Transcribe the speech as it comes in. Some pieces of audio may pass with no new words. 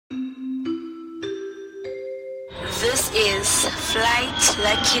This is flight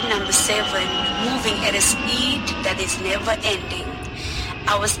lucky number 7, moving at a speed that is never ending.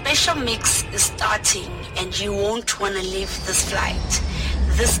 Our special mix is starting and you won't want to leave this flight.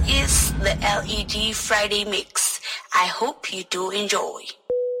 This is the LED Friday mix. I hope you do enjoy.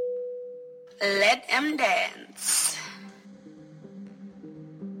 Let them dance.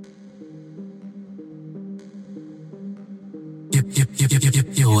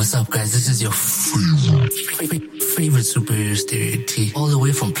 Yo, what's up, guys? This is your favorite superhero stereo T, all the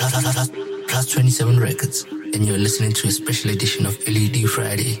way from plus 27 Records, and you're listening to a special edition of LED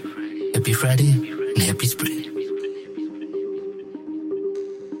Friday. Happy Friday and happy spring.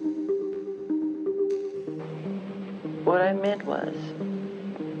 What I meant was,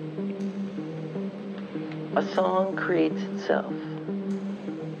 a song creates itself.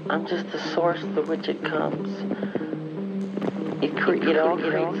 I'm just the source through which it comes. It all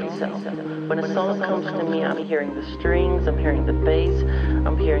creates itself. When a song comes to me, I'm hearing the strings, I'm hearing the bass,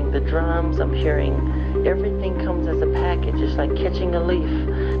 I'm hearing the drums, I'm hearing everything comes as a package. It's like catching a leaf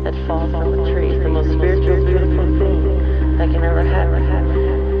that falls from a tree. It's the most spiritual, beautiful thing that can ever happen.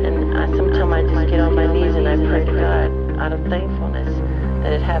 And sometimes I just get on my knees and I pray to God out of thankfulness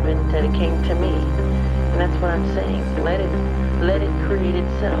that it happened, that it came to me. And that's what I'm saying. Let it create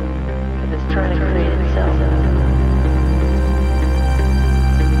itself. If it's trying to create itself.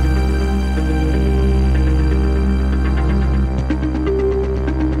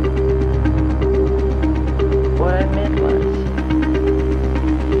 What I meant was,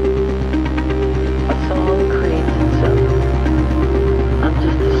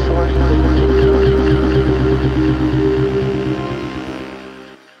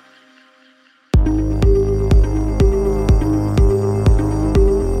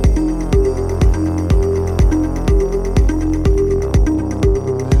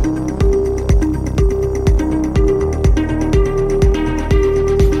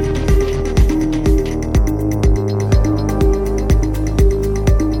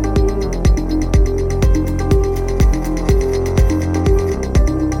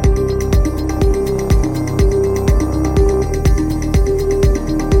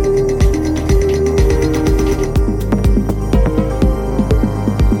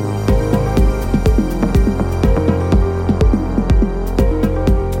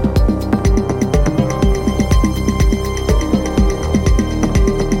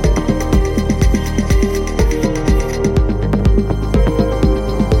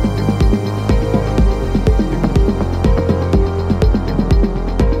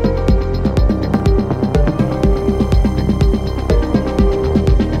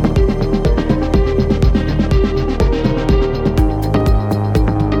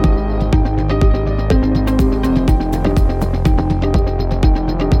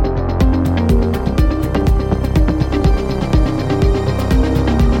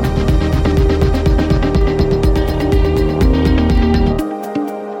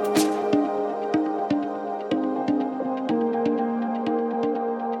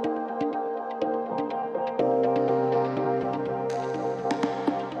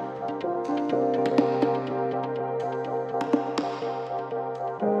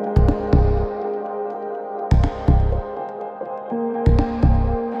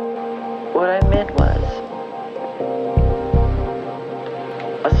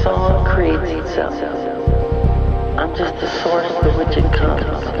 a song creates itself. I'm just the source of which it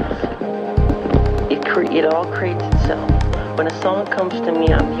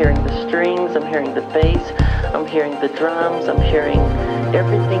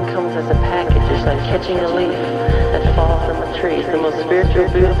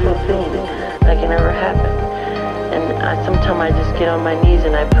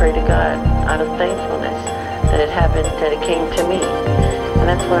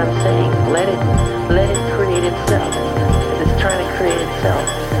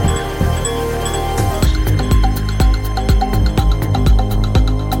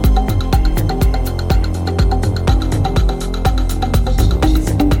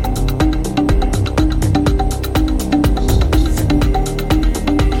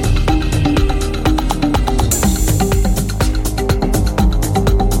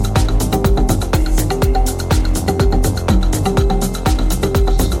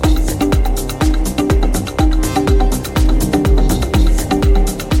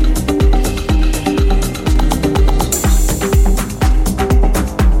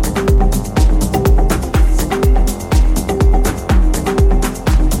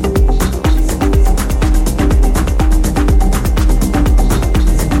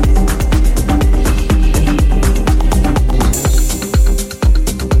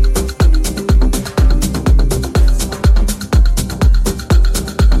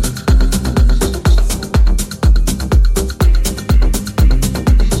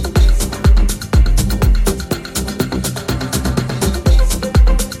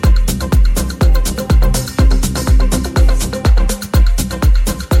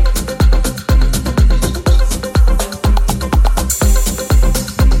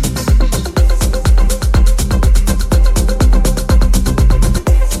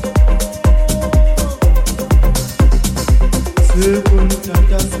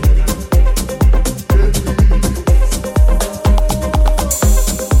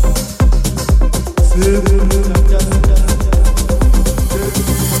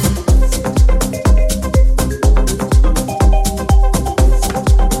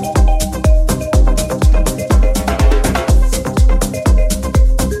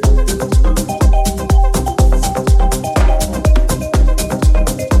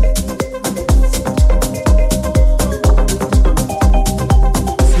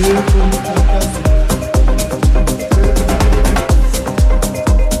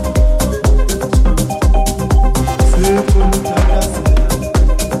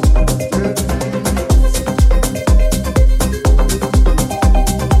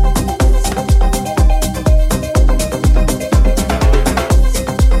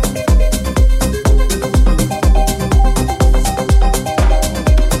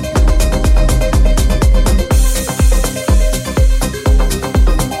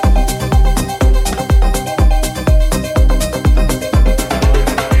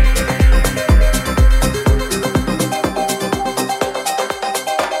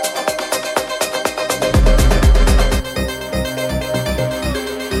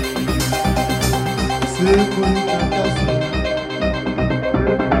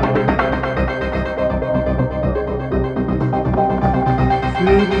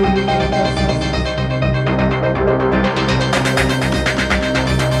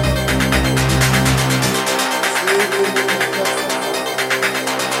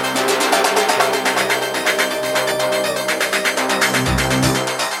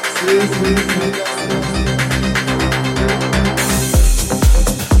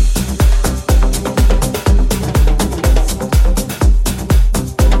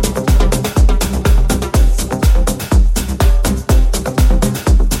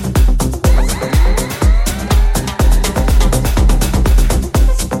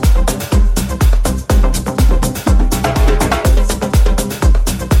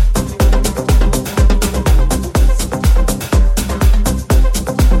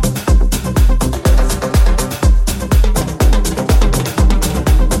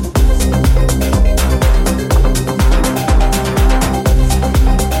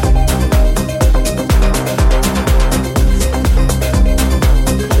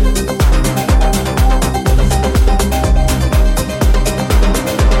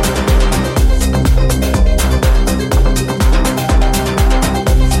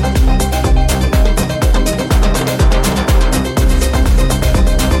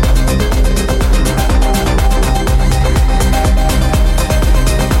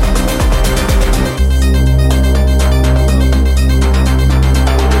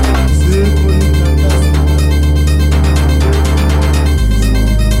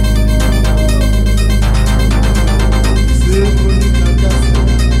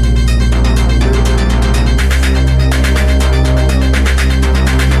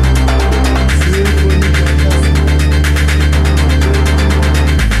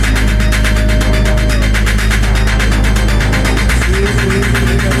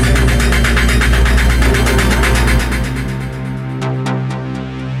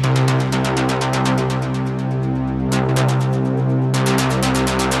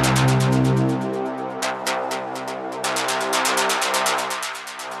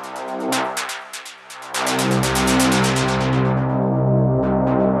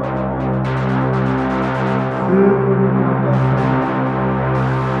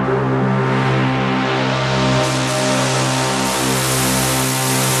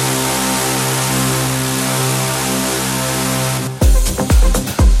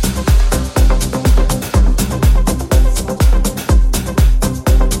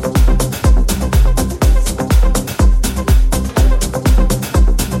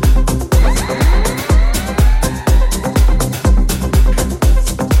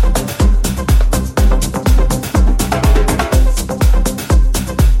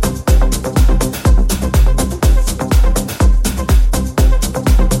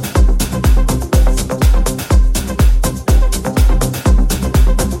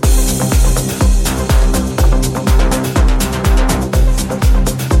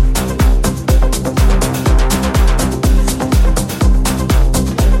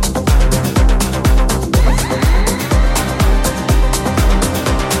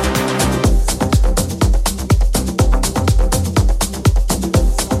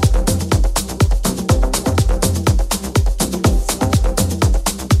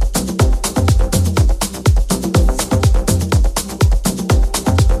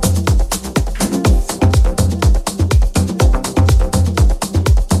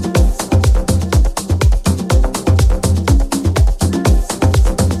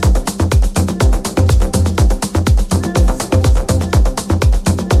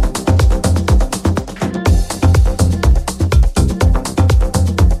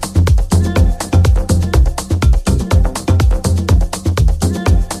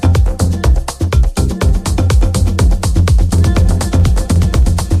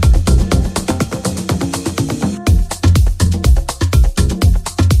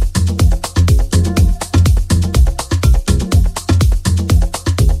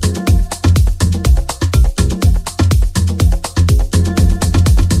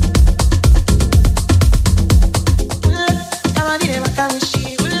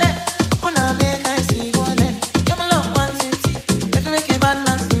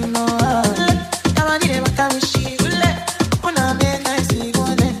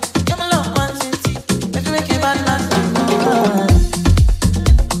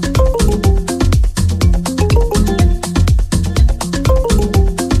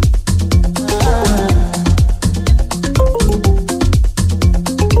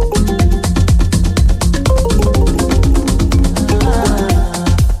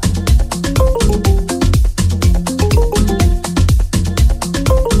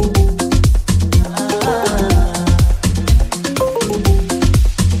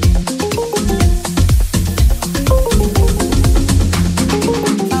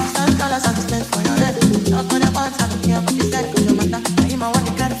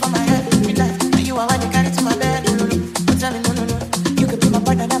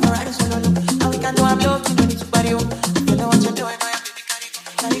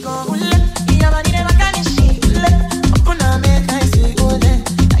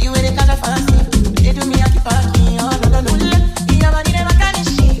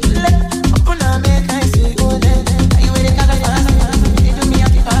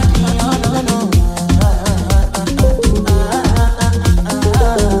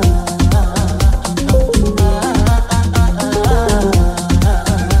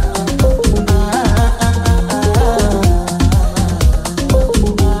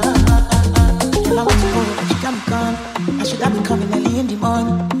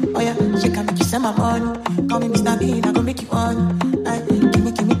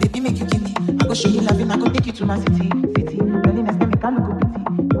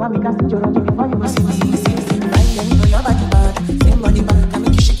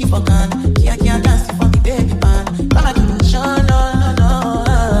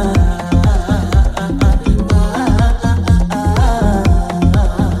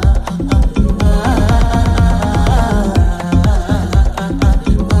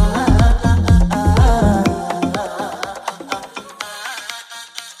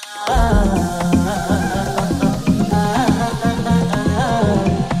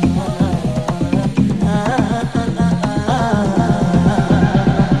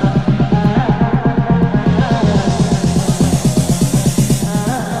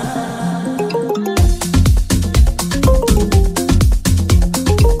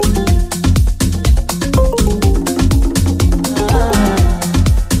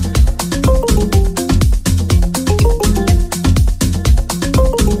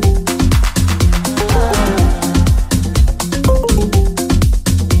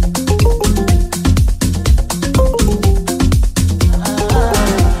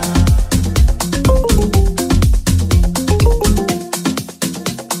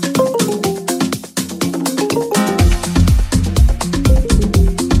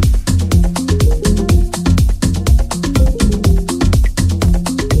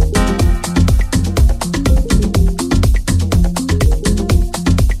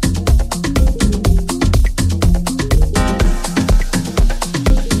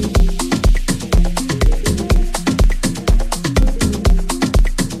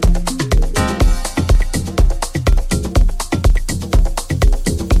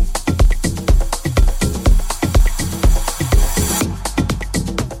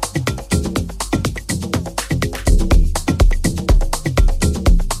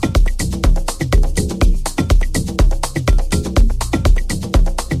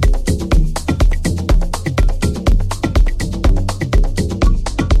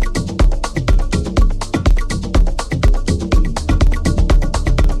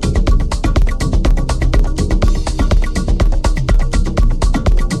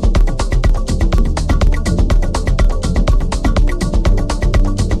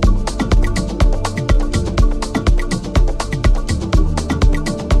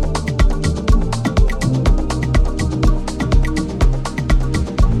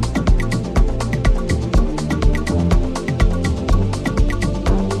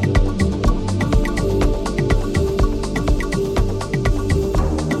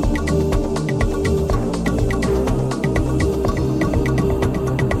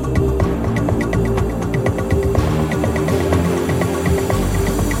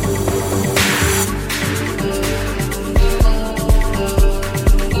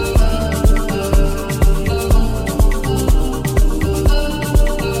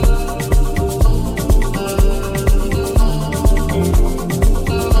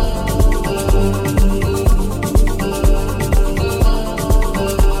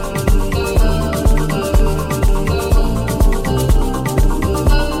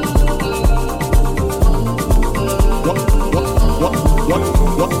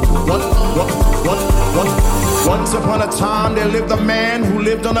Once upon a time there lived a man who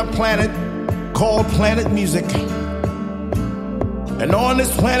lived on a planet called Planet Music. And on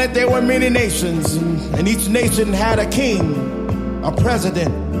this planet there were many nations, and each nation had a king, a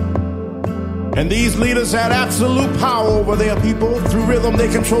president. And these leaders had absolute power over their people. Through rhythm they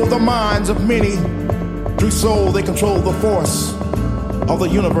controlled the minds of many. Through soul they controlled the force of the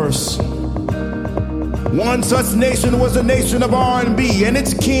universe. One such nation was the nation of R&B, and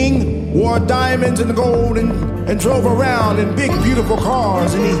its king wore diamonds and gold and drove around in big beautiful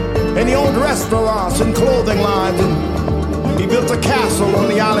cars, and he owned restaurants and clothing lines, and he built a castle on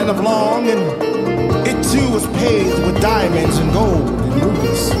the island of Long, and it too was paved with diamonds and gold and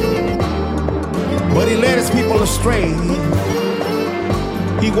rubies. But he led his people astray.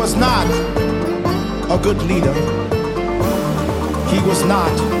 He was not a good leader. He was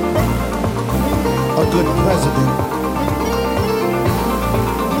not a good president.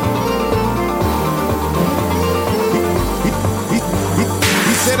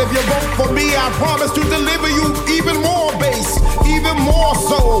 He said, if you vote for me, I promise to deliver you even more bass, even more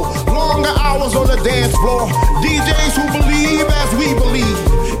soul, longer hours on the dance floor, DJs who believe as we believe.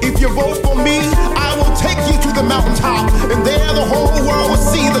 If you vote for me, I will take you to the mountaintop, and there the whole world will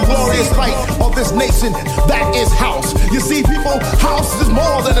see the glorious light of this nation that is house. You see, people, house is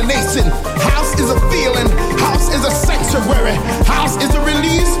more than a nation. House is a feeling. House is a sanctuary. House is a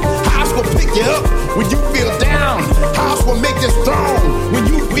release. House will pick you up when you feel down. House will make you strong when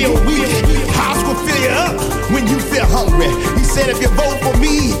you feel weak. House will fill you up when you feel hungry. He said, if you vote for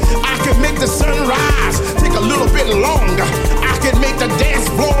me, I can make the sun rise. Take a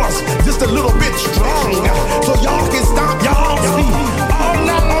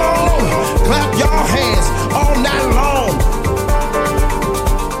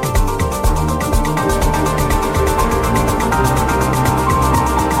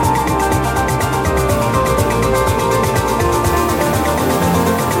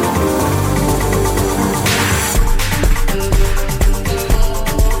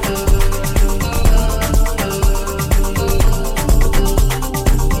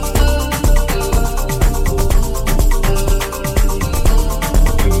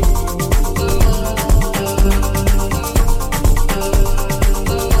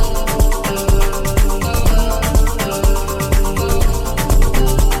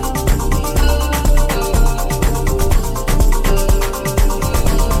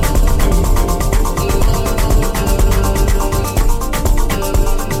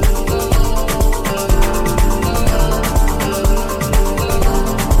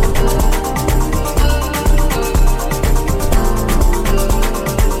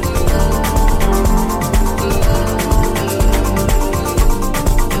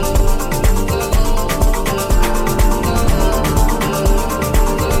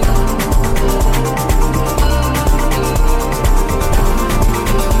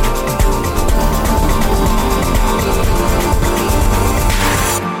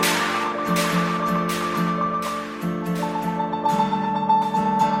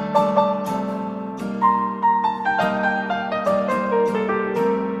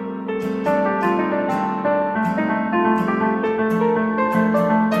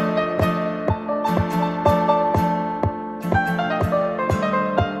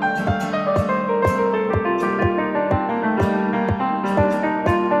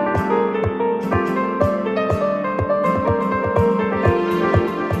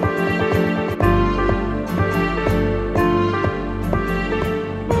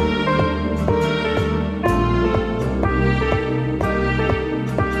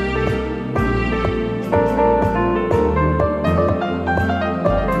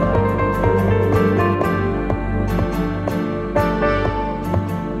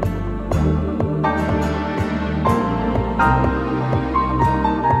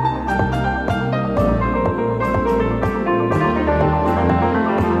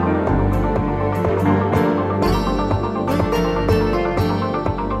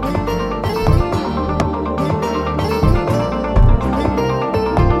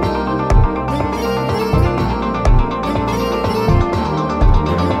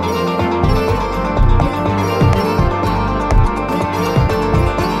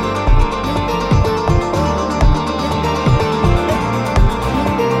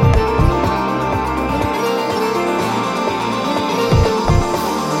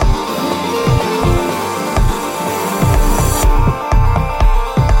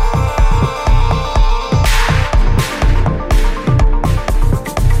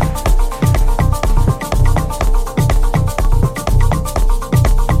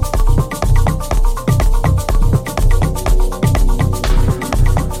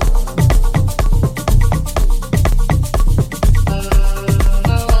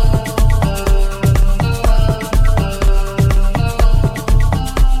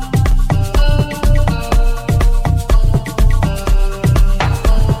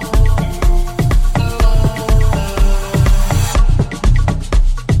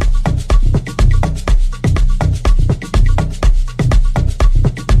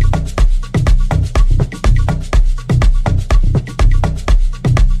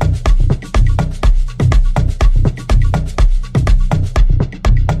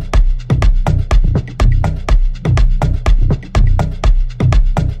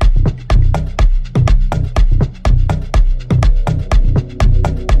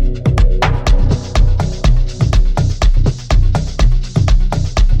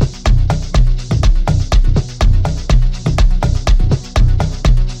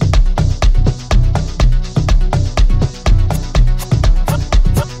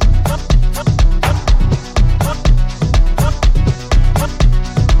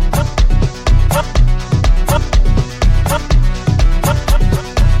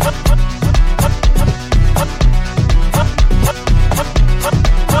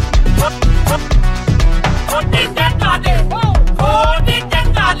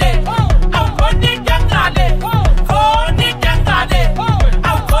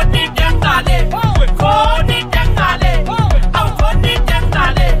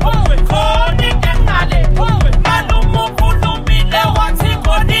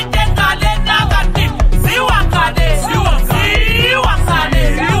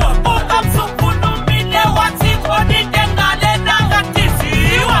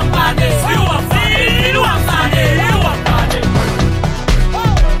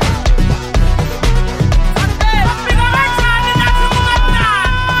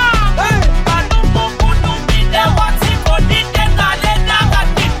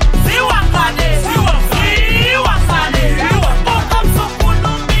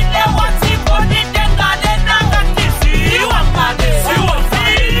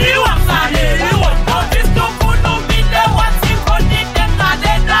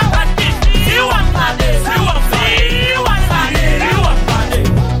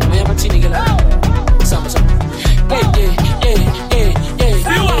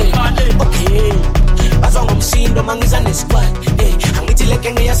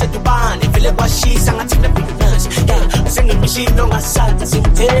yasedubane vele kwashisa ngathi nepignas sengemishini ongasanda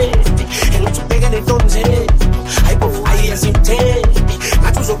simthethi engathi ubheke nentonzeni hayibo ayiyasimthethi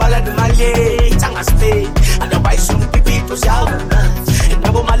ngathi uzobala nemali angasiphethi otherwise umpipito siyawunazi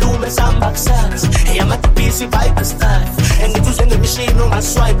nabo malume samba kusasa eyamadibisi vibe style engithi usengemishini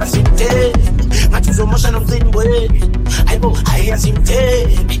ongaswipe simthethi ngathi uzomosha nomcimbi wethu hayibo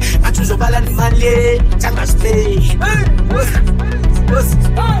ayiyasimthethi ngathi uzobala nemali angasiphethi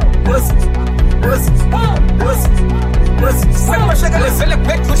When my shake a feel like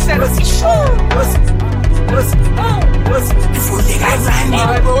back to set us if we think I find it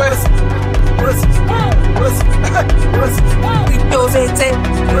we do it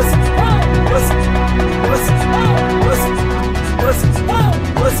like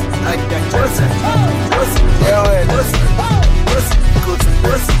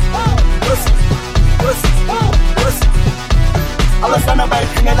abafana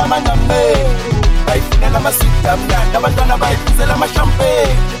bayifingela amanambe bayifingela amaswita mnandi abantwana bayifuzela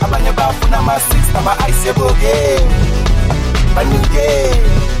amashampeni abanye bafuna ama-6 nama-ice yeboke banike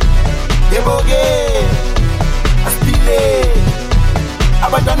yeboke asipile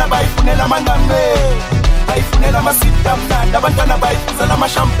abantwana bayifunela amanambe bayifunela amaswita mnandi abantwana bayifuzela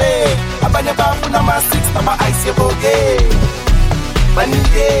amashampeni abanye bafuna ama-6 nama-ice yeboke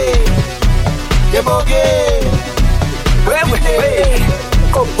banike yeboke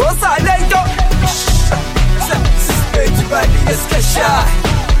Kombosa lento Sispechi bali eskasha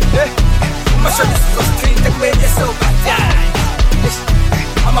Umashoni sizo street Ekwenye so badai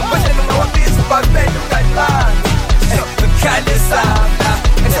Ama pasha nunga wapisu Babendo kaiman Kale samba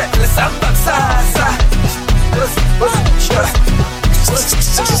Kale samba sasa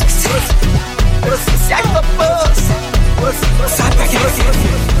Siakwa boss Samba kiki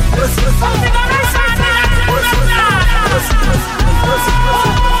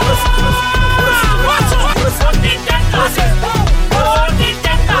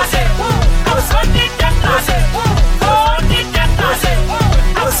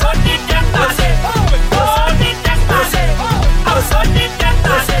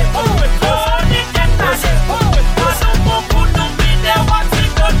Oh,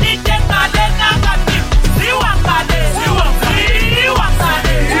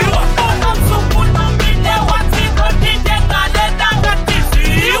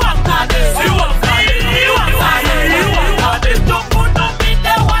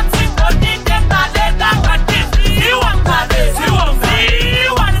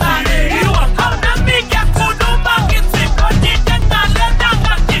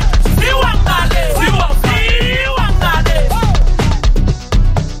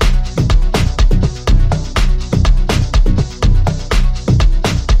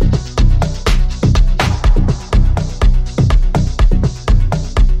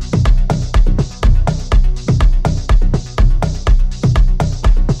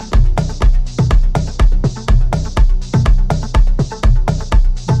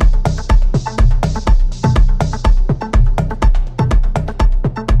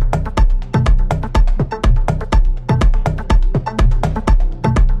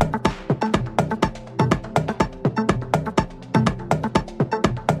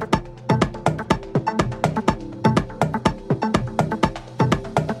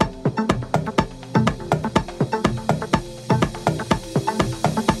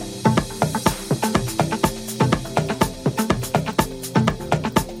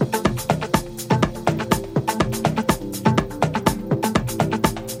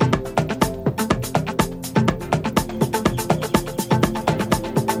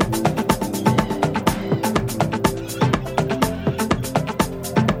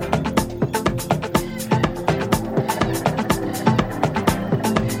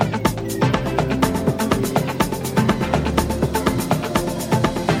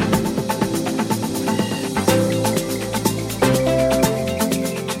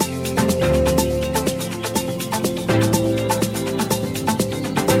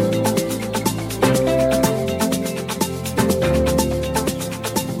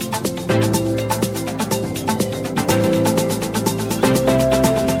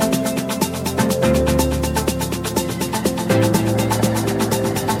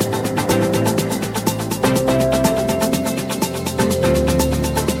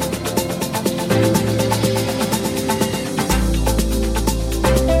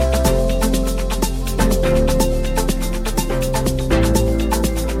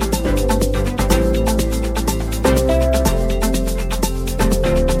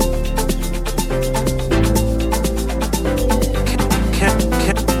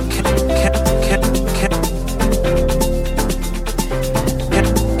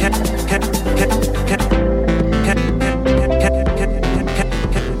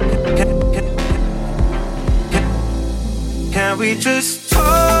 we just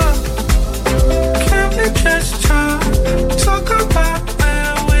talk? Can we just talk? Talk about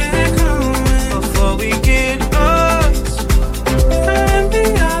where we're going before we get lost. And be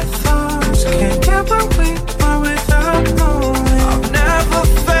our thoughts. Can't get what we want without knowing. I've never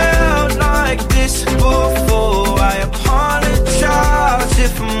felt like this before. I apologize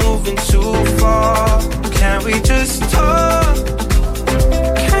if I'm moving too far. Can we just talk?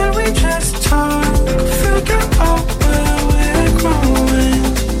 Can we just talk? Figure out where we're growing.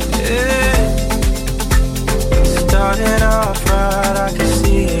 Yeah. Starting off right, I can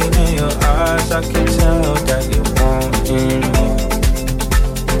see it in your eyes. I can tell that you want more.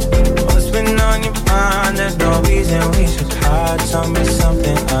 What's been on your mind? There's no reason we should hide. Tell me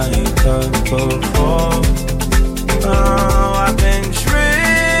something I ain't heard before. Oh, I've been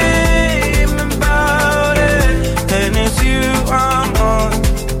dreaming about it, and it's you I'm on.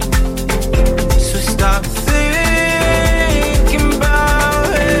 So stop thinking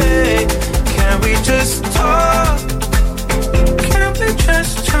about it. Can we just talk? Can we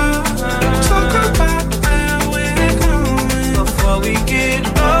just talk? Talk about where we're going before we get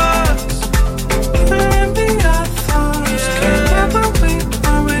lost. And be our thoughts. Can't get what we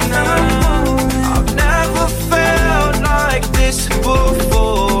want without knowing. I've never felt like this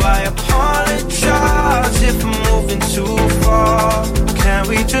before. I apologize if I'm moving too far. Can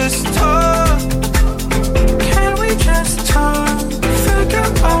we just talk? Can we just talk?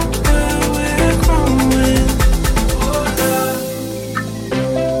 Figure out where we're growing.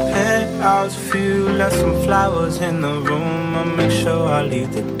 Penthouse view, left some flowers in the room. I'll make sure I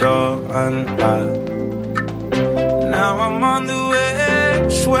leave the door unlocked. Now I'm on the way,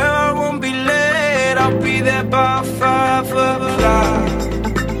 swear I won't be late. I'll be there by 5 o'clock.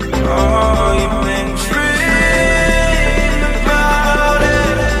 Oh, you've been dreaming about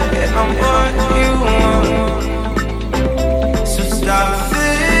it, and I'm what you want. So stop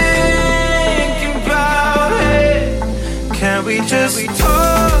thinking about it. Can we just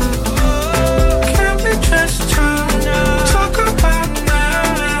talk? Can we just talk? Talk about where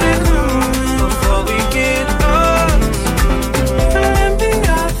we're going before we get lost. And be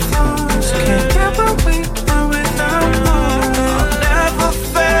our thoughts. Can't get what we want without knowing.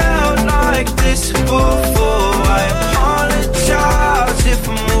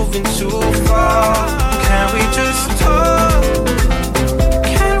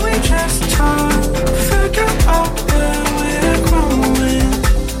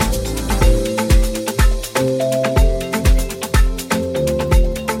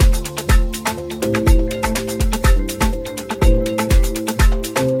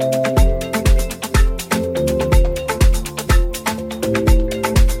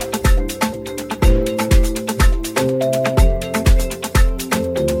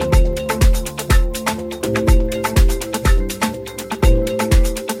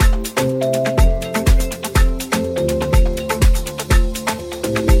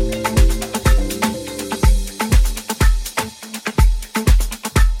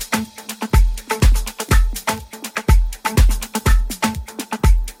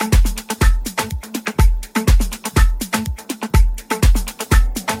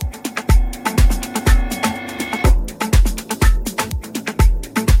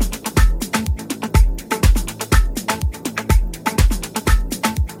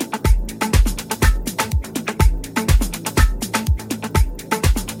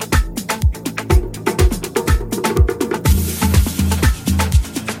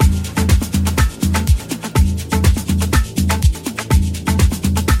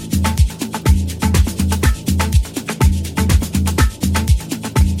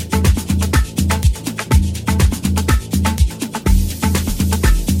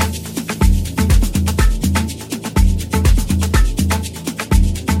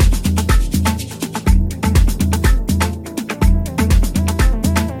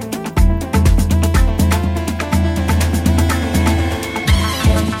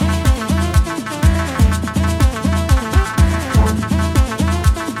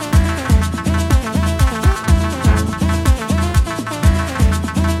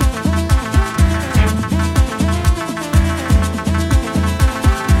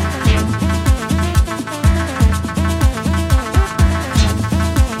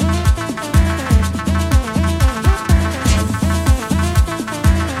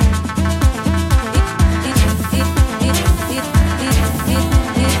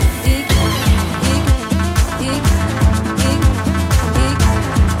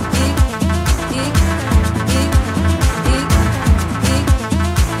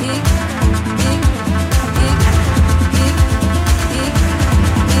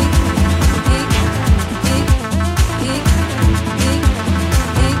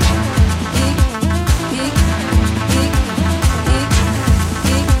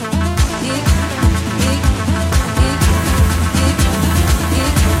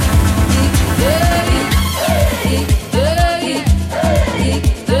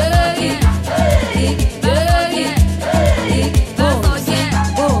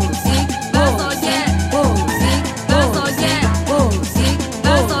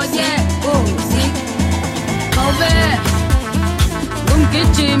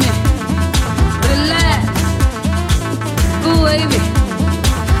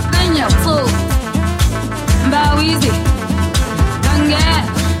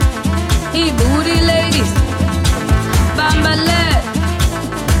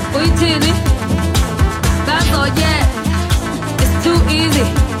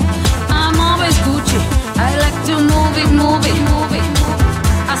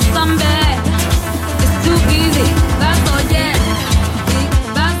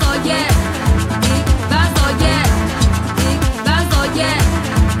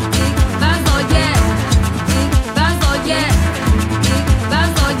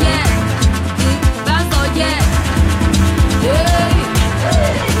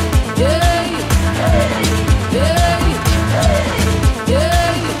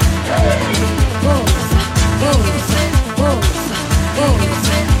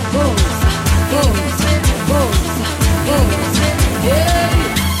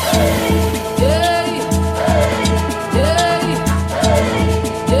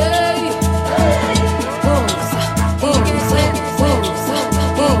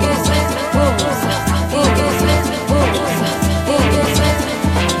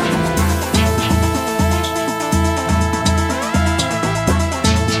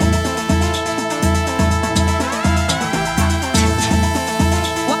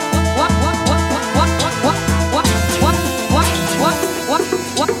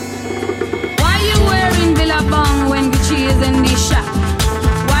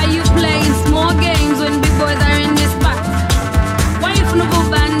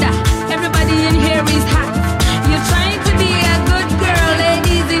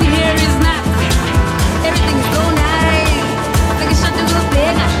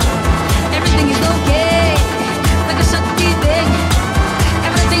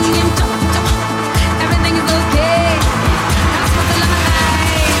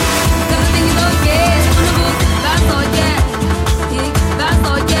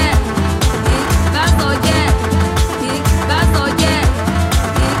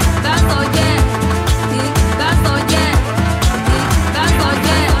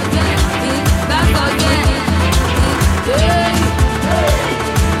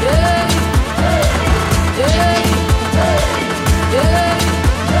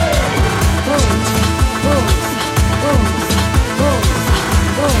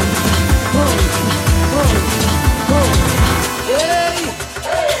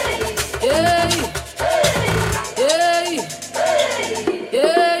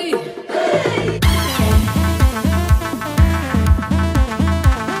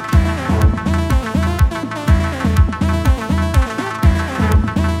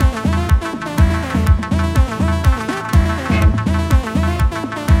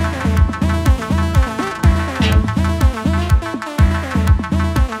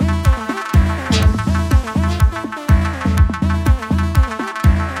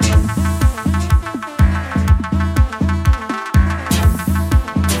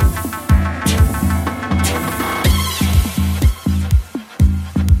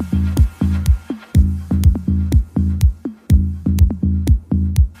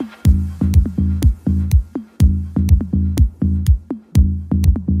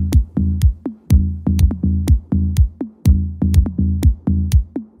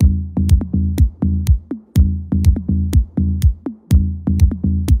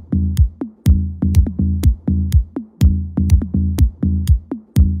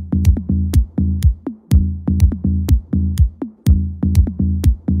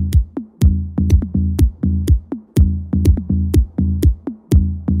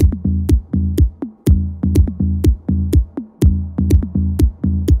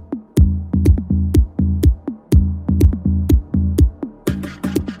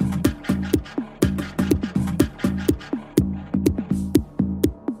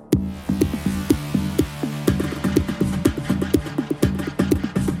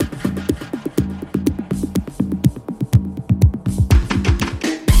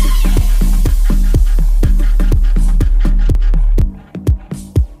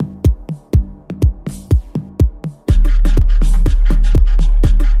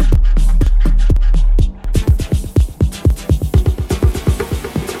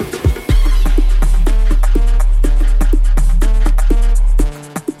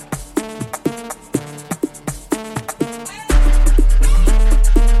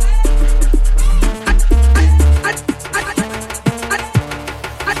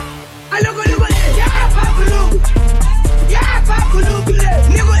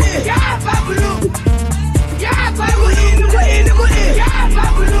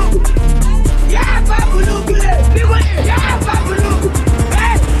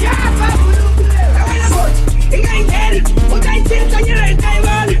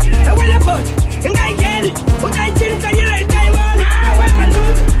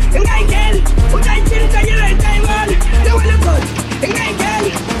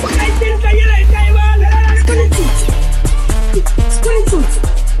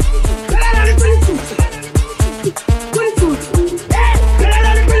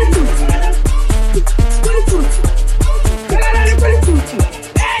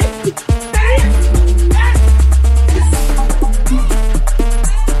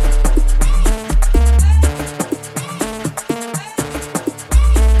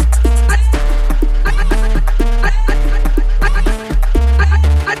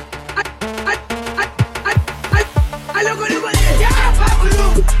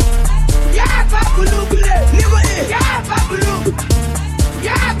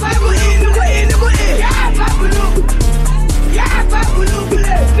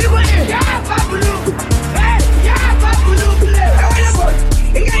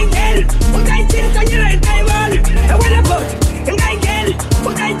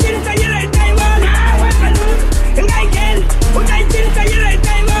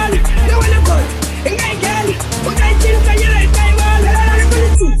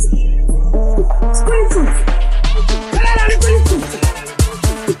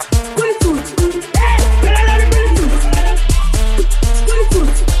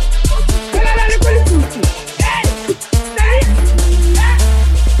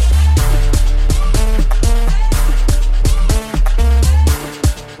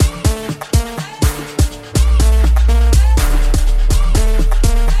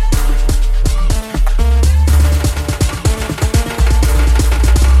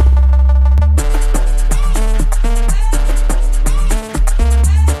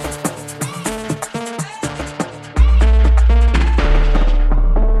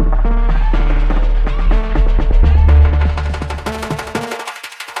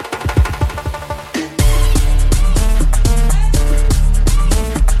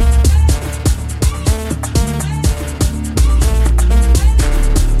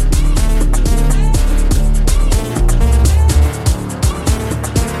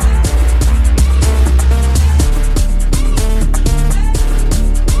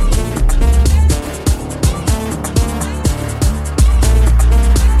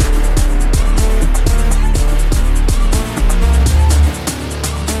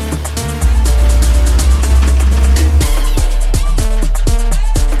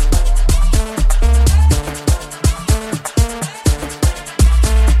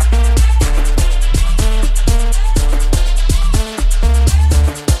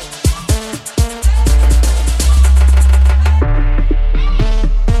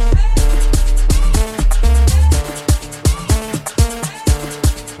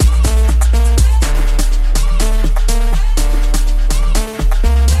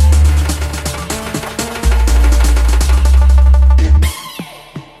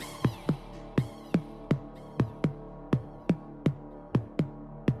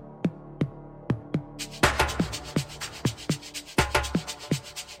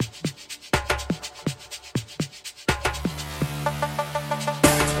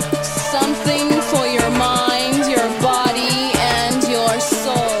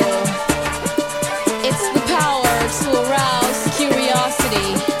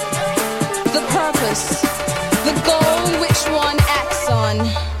 purpose, the goal which one acts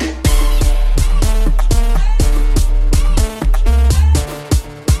on.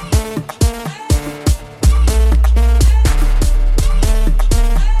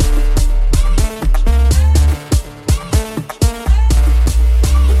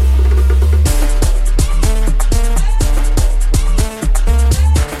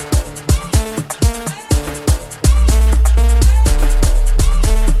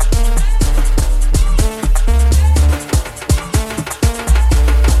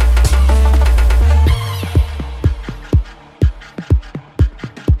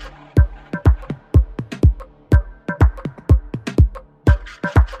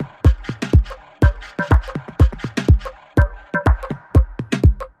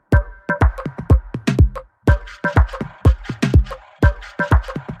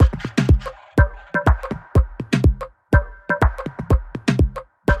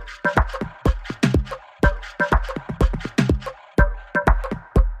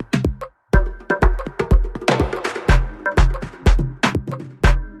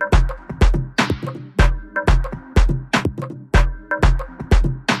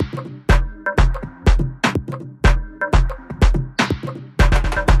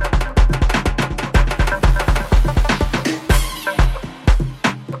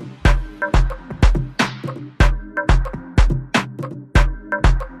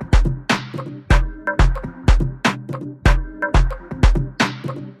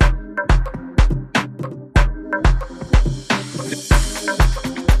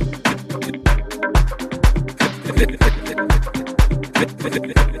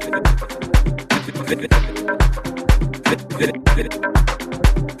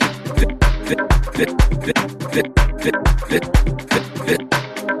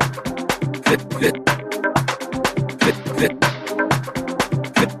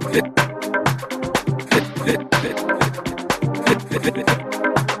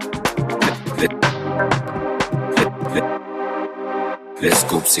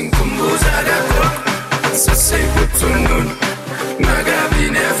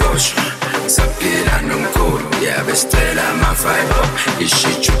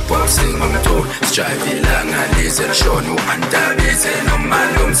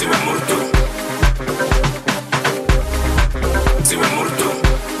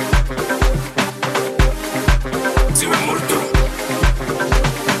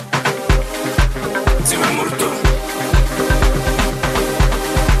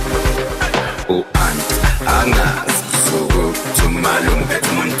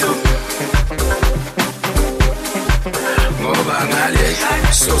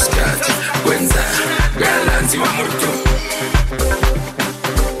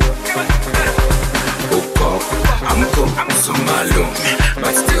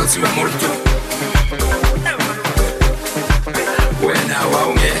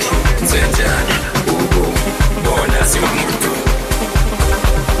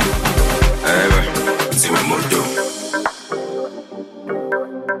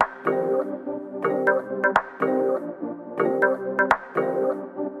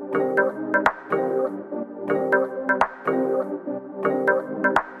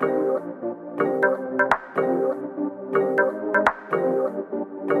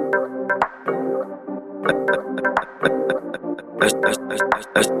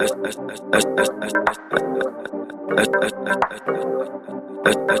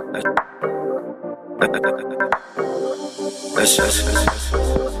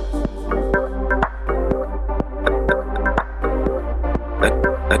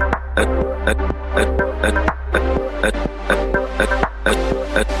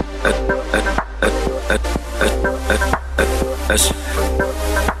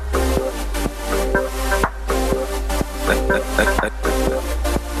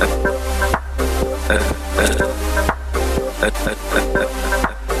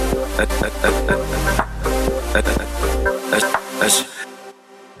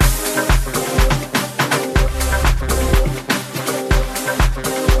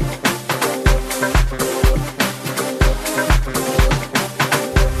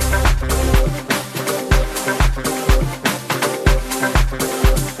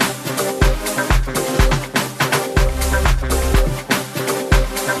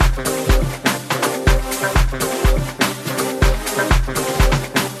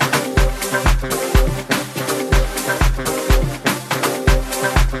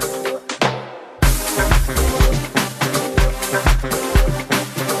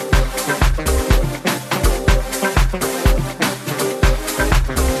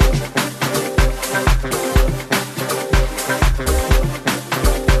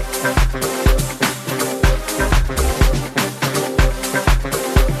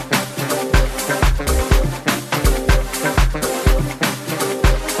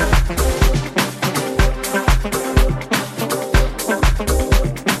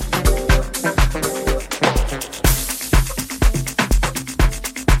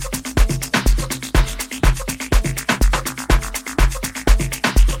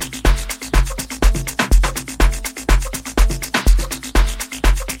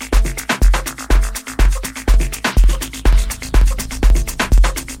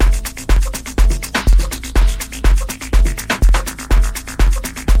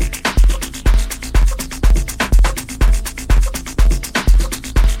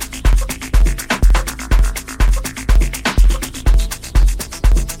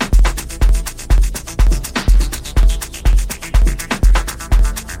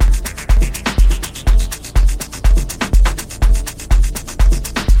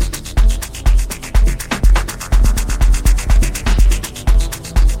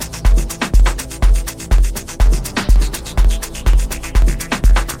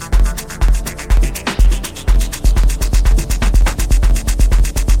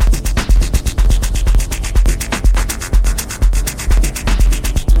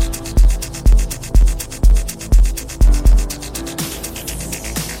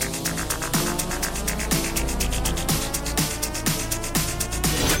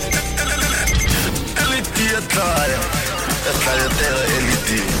 tlaya tega LED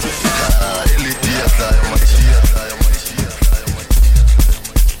LED ya tlaya machia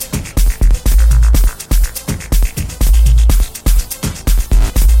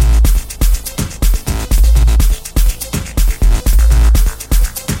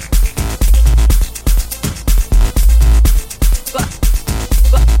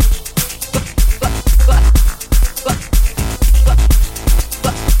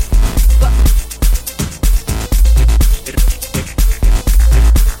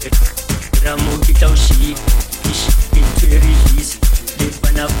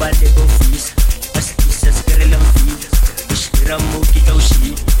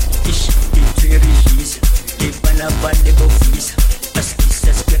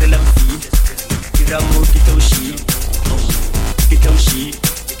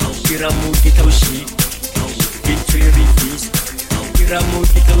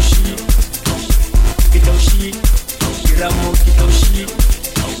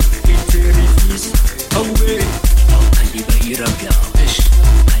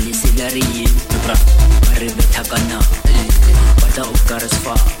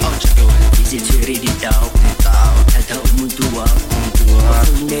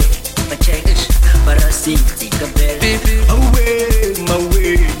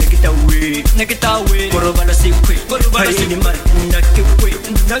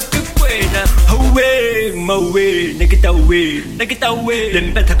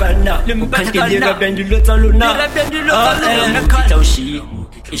Lira bendulo taluna Kitaushi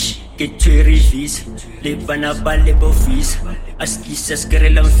Ish Geturi vis Lebana balebo fis Askisas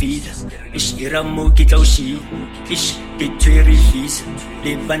kerelam feed Ish iramu kitaushi Ish Geturi vis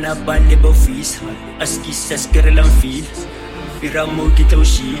Lebana balebo fis Askisas kerelam feed Iramu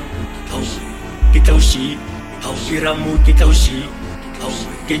kitaushi Kitaushi Iramu kitaushi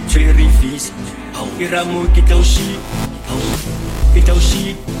Geturi vis Iramu kitaushi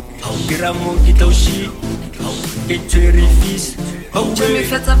Kitaushi Giramu kitaushi Geturi vis Chomi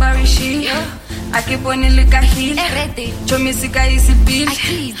feta barishi Akiponi likahili Chomi sika isi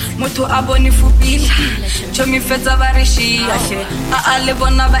bili Mutu aboni fubili Chomi feta barishi Aale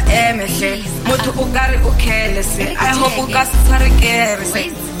bona ba emehle Mutu ugari ukelese I hope ugasi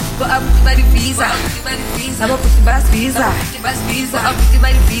tarikerese Go up to body visa Sabo puti bas visa Go up to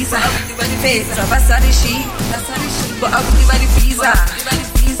body visa Feta basarishi Go up to body visa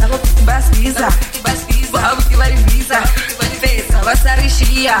Sabo puti bas visa Go up to body visa Feta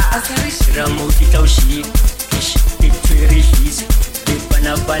basarishi Ramu kitaushi Ish Geturi vis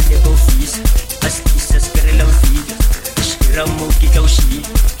Lebana balebo fis Askisas kerelam feed Ish Ramu kitaushi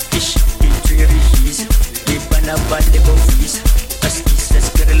Ish Geturi vis Lebana balebo fis Askisas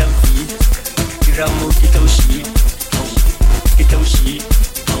kerelam feed Ramu kitaushi Kitaushi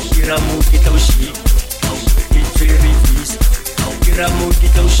Ramu kitaushi Geturi vis Ramu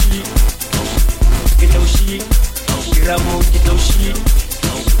kitaushi Kitaushi Ramu kitaushi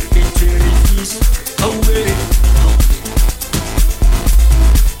Geturi vis away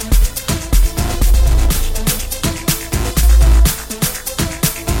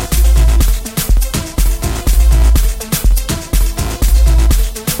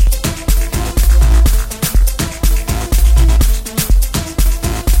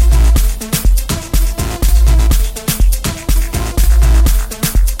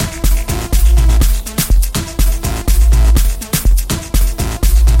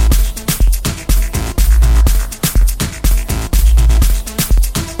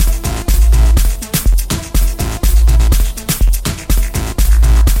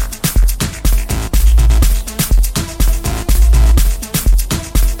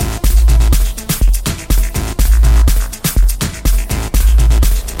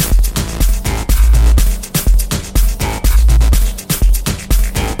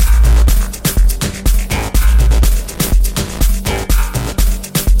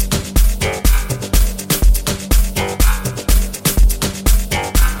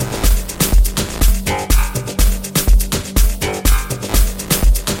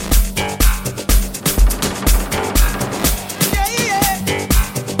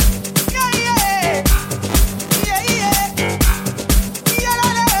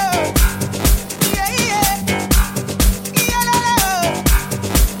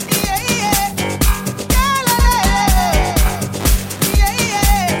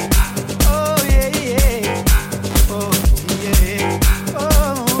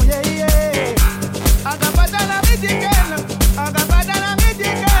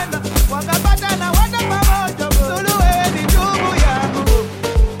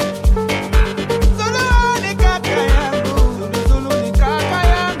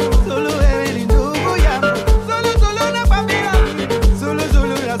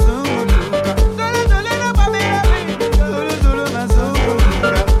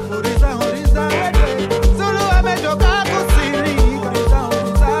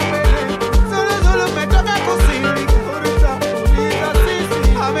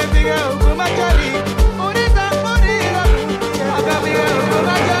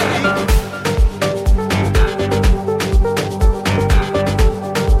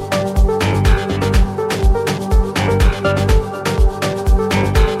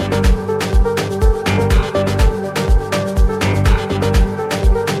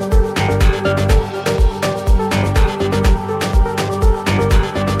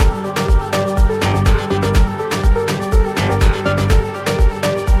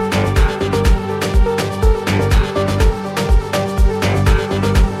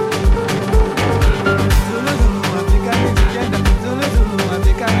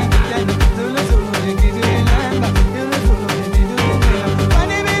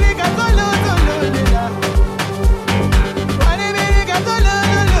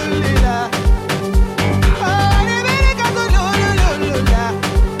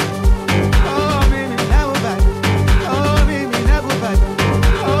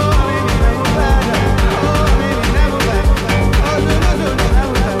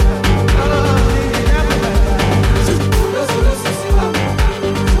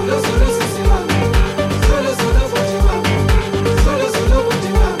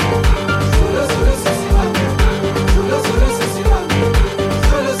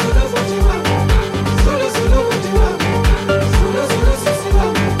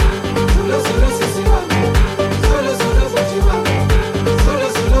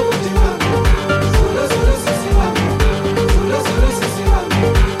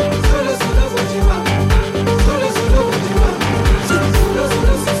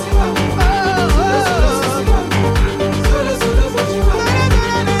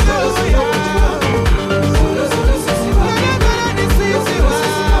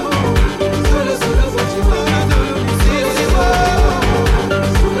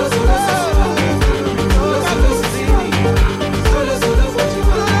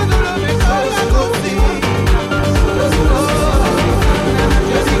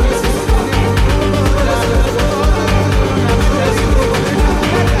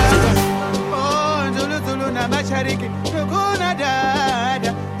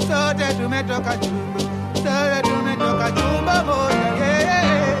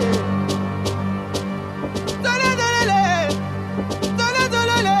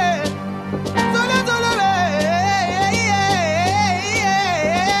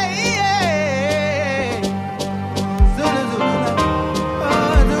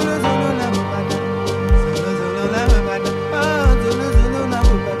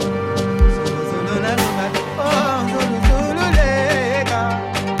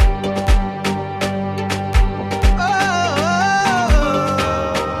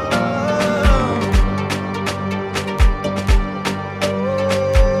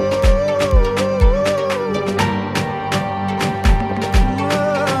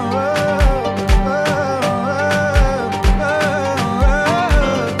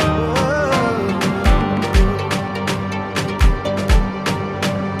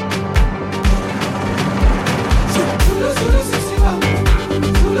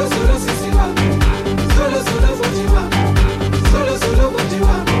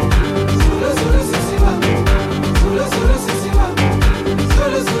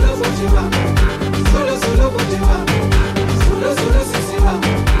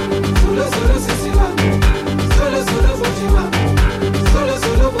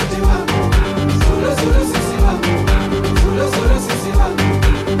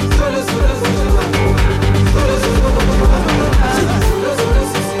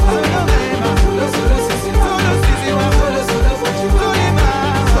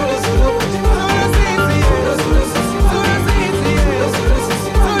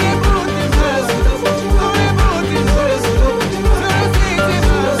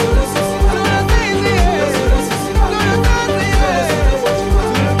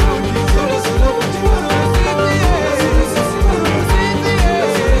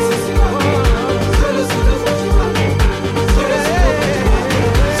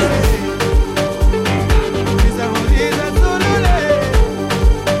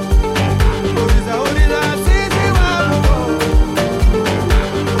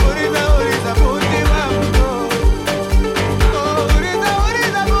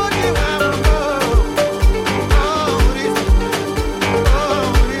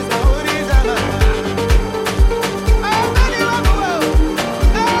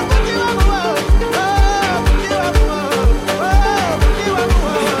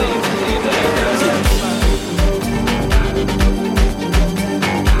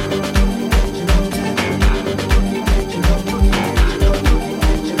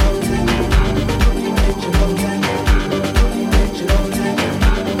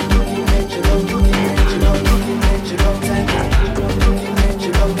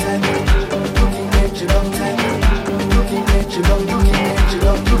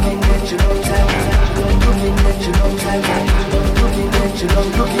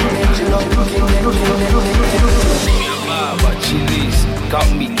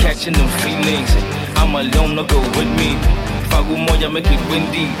catching them feelings. I'm alone, no go with me. Fagu moya, make it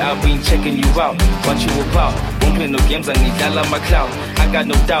windy. I've been checking you out, what you about. Won't play no games, I need all of my clout. I got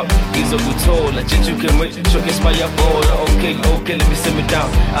no doubt, he's a good toll. I just you can wait, showcase my order. Okay, let me simmer down.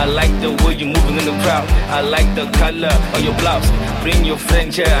 I like the way you're moving in the crowd. I like the color of your blouse. Bring your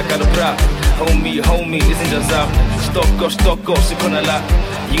friend, yeah, I got a prop. Homie, isn't just out. Stock off, so gonna lie.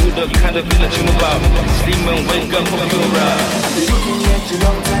 You the kind of girl that you move out. Sleep and wake up, hope you're right. I've been looking at you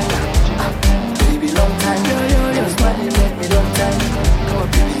long time. Baby, long time. Your body let me long time. Come on,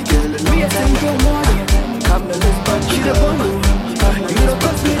 baby girl, a long time. Come now, let's punch it up. You don't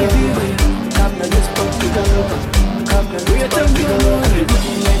cost me the view. Come now, let's punch it up. Come now, let's punch it up. I've been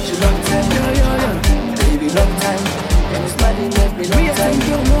looking at you long time. Baby, long time. And your body let me long time.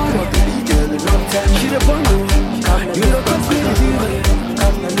 Come on, baby girl, a long time. Come now, let's punch it up. Come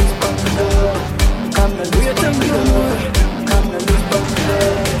now, let's punch it up. Come now, let's punch it up. Come now, let's punch it up.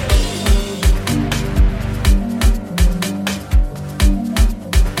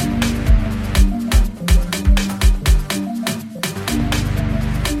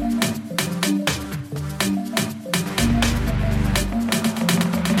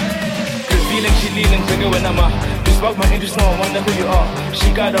 When I'm out, you spark my interest, now I wonder who you are. She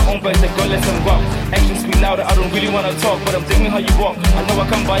got her own bike, the girl let some rock. Actions speak louder, I don't really wanna talk, but I'm thinking how you walk. I know I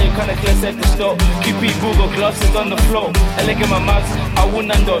come by your kinda class at the store. Keep it Google glasses on the floor. I look at my mouth, I wouldn't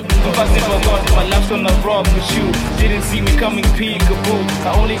undone. If I never got my life's gonna rock with you. Didn't see me coming, peekaboo.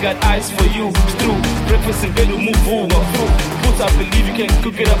 I only got eyes for you. It's true, breakfast in bed will move over through. I believe you can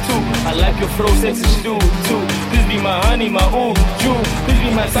cook it up too. I like your flow, sexy stew too. Please be my honey, my ooh, you. Please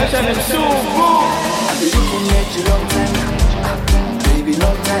be my sunshine and soul. I've been looking at you long time, baby,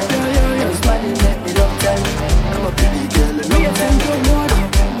 long time. Your body let me long time. I'm a baby girl, a long time.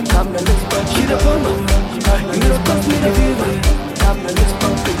 Come now, let's punch it up. You don't cost me the view. Come now, let's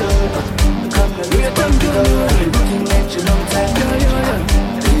punch it up. Come now, let's punch it up. I've been looking at you long time,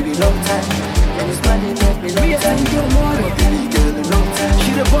 baby, long time. Your body let me long time. I'm a baby girl, a long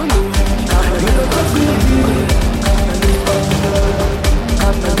time. Come now, you don't cost me the view. Come now, let's punch it up.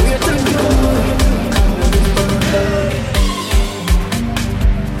 Come now, let's punch it up.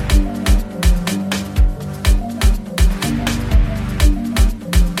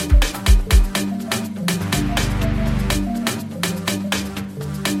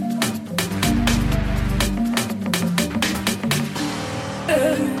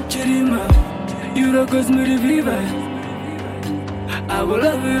 Cause me the viva. I will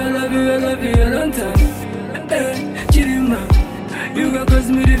love you, I love you, I love you a long time. Chirima, you got cause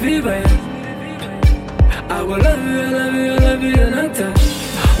me the viva. I will love you, I love you, I love you a long time.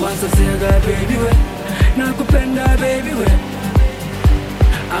 Once I say I got baby way, now kupenda baby way.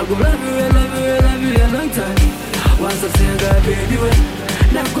 I will love you, I love you, I love you a long time. Once I say I got baby way,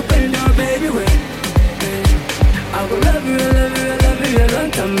 now kupenda baby way. I will love you, I love you, I love you a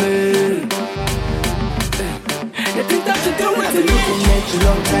long time. You think that you do it I've to been me? looking at you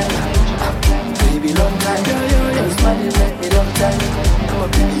long time, baby, long time. Your body let me long time. I'm a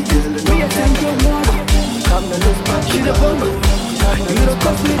baby girl, a long time. Come now, let's punch it up. You don't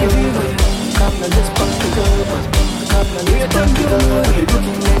cost me the view. Come now, let's punch it up. Come now, let's punch it up. I've been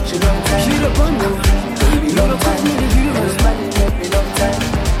looking at you long time, baby, long time. Your body let me long time.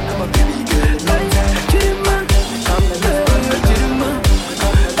 I'm a baby girl, a long time. Come now,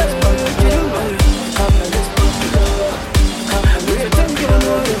 let's punch it up.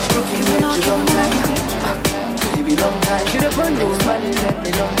 Long time, should have won this money, let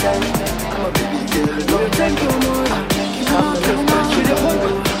me long time. I'm a baby girl, a long time. Come now, let's punch it up.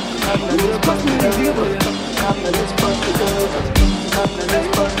 Come now, let's punch it up. Come now, let's punch it up. Come now, let's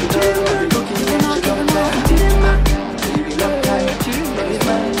punch it up. I've been looking at you long time, baby, long time. This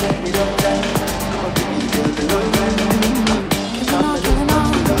money, let me long time. I'm a baby girl, a long time. Come now, let's punch it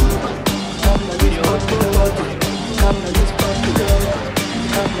up. Come now, let's punch it up. Come now, let's punch it up. Come now, let's punch it up.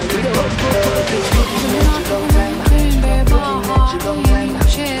 I've been looking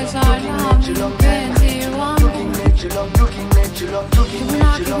at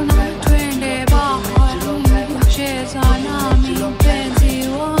you long time.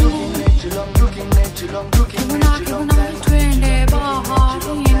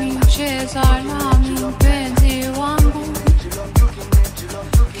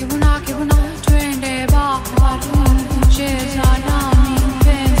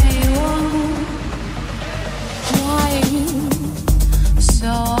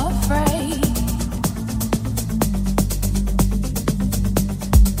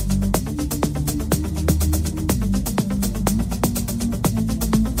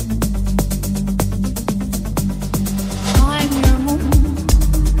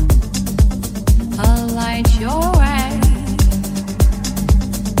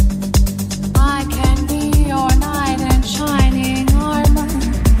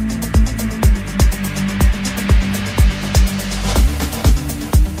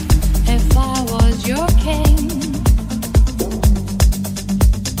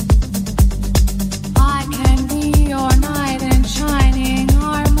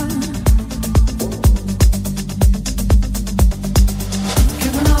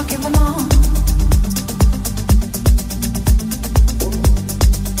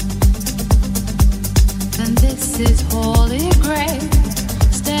 is holy grail.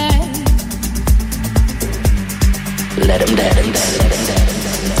 Stay. Let him dance.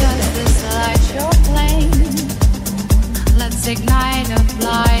 Does this light your flame? Let's ignite a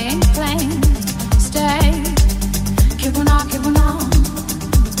flying flame. Stay. Keep on on, keep on on.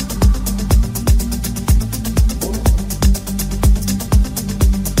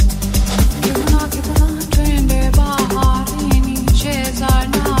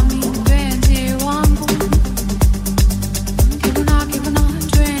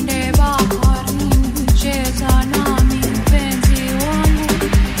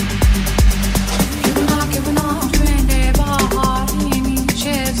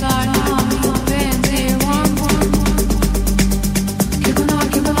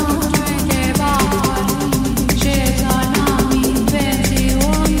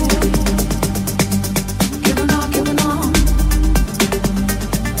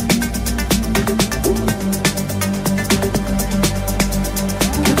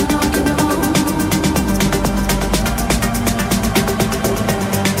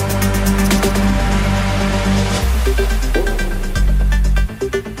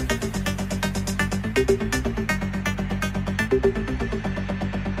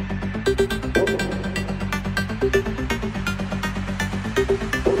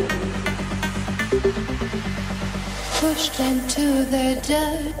 Pushed into the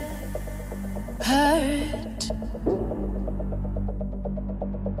dirt, hurt,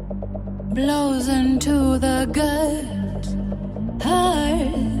 blows into the gut,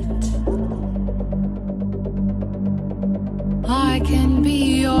 hurt. I can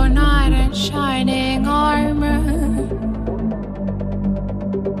be your knight in shining armor,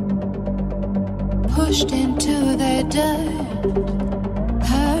 pushed into the dirt,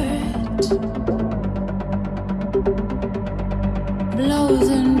 hurt. Blows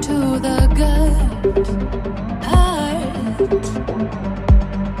into the gut, hurt.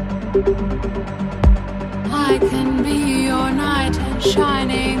 I can be your knight in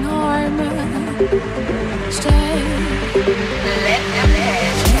shining armor. Stay. Let them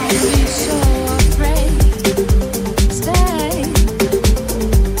in. Don't be so afraid. Stay.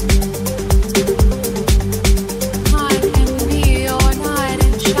 I can be your knight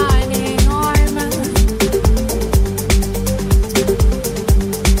in shining armor.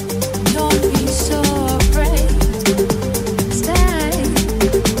 Don't be so afraid. Stay.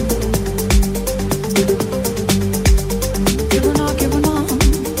 Give on, give on.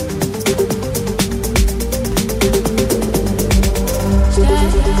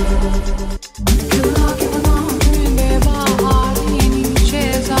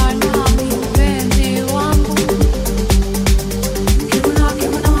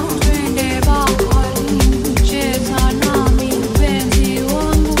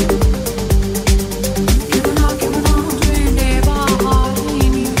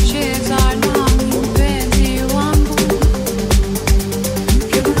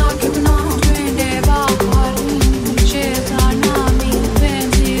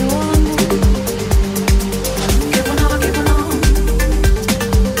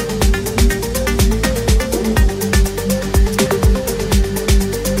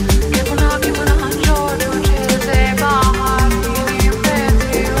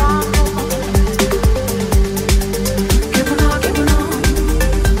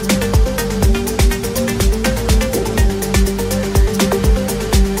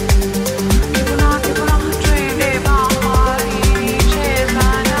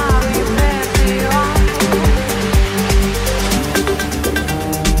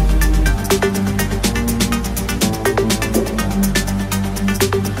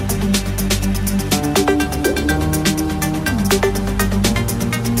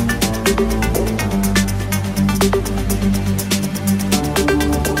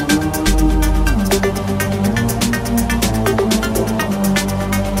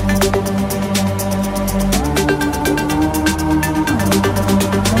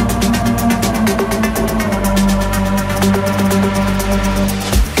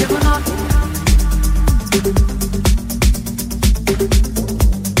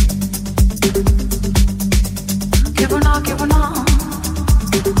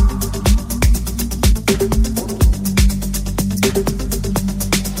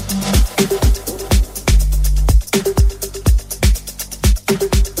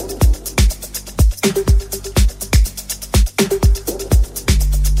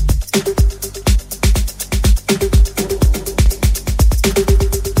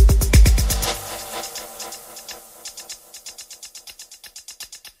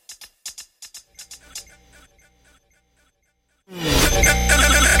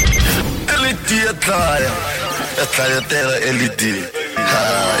 Theater. Yatla yotela LED.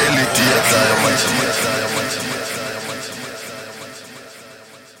 LED yatla manje.